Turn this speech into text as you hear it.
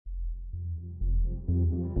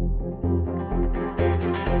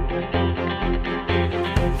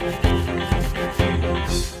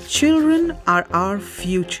Children are our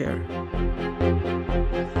future.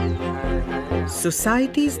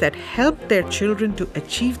 Societies that help their children to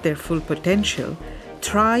achieve their full potential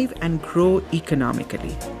thrive and grow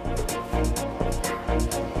economically.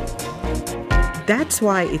 That's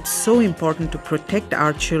why it's so important to protect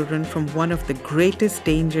our children from one of the greatest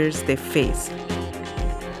dangers they face: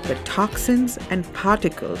 the toxins and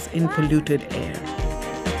particles in polluted air.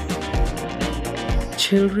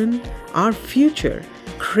 Children, our future,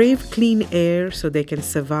 crave clean air so they can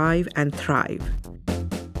survive and thrive.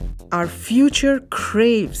 Our future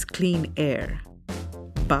craves clean air,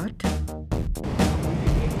 but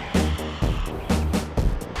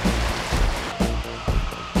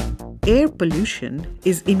air pollution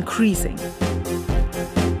is increasing.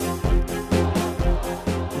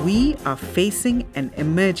 We are facing an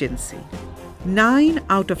emergency. 9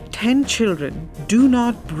 out of 10 children do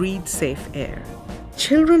not breathe safe air.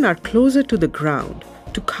 Children are closer to the ground,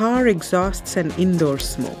 to car exhausts and indoor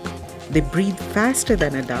smoke. They breathe faster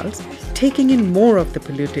than adults, taking in more of the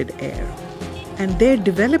polluted air. And their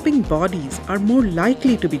developing bodies are more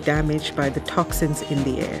likely to be damaged by the toxins in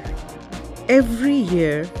the air. Every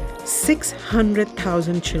year,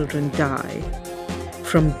 600,000 children die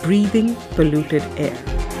from breathing polluted air.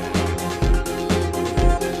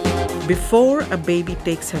 Before a baby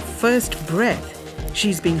takes her first breath,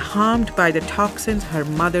 she's being harmed by the toxins her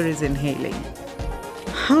mother is inhaling.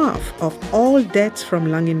 Half of all deaths from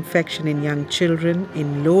lung infection in young children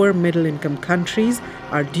in lower middle-income countries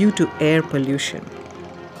are due to air pollution.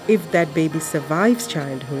 If that baby survives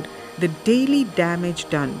childhood, the daily damage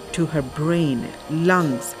done to her brain,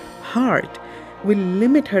 lungs, heart will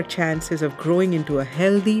limit her chances of growing into a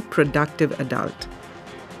healthy, productive adult.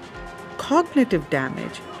 Cognitive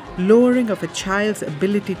damage, lowering of a child's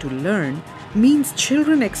ability to learn, means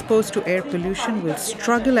children exposed to air pollution will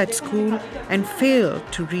struggle at school and fail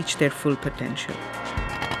to reach their full potential.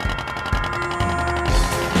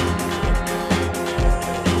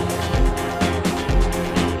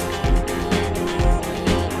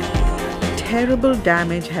 Terrible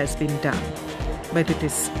damage has been done, but it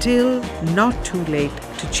is still not too late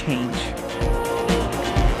to change.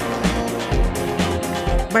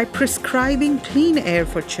 By prescribing clean air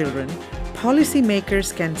for children,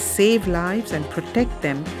 policymakers can save lives and protect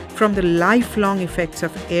them from the lifelong effects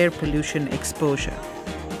of air pollution exposure.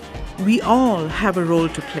 We all have a role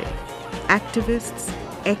to play. Activists,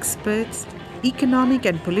 experts, economic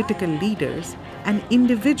and political leaders, and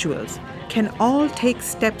individuals can all take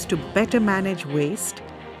steps to better manage waste,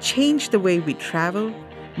 change the way we travel,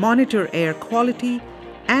 monitor air quality,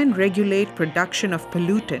 and regulate production of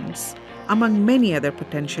pollutants, among many other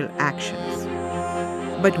potential actions.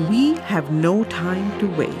 But we have no time to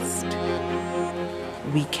waste.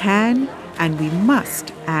 We can and we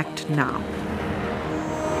must act now.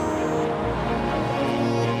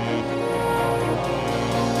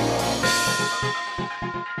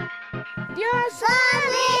 Dios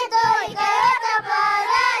salito y que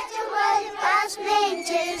para chumel pas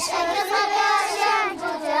minches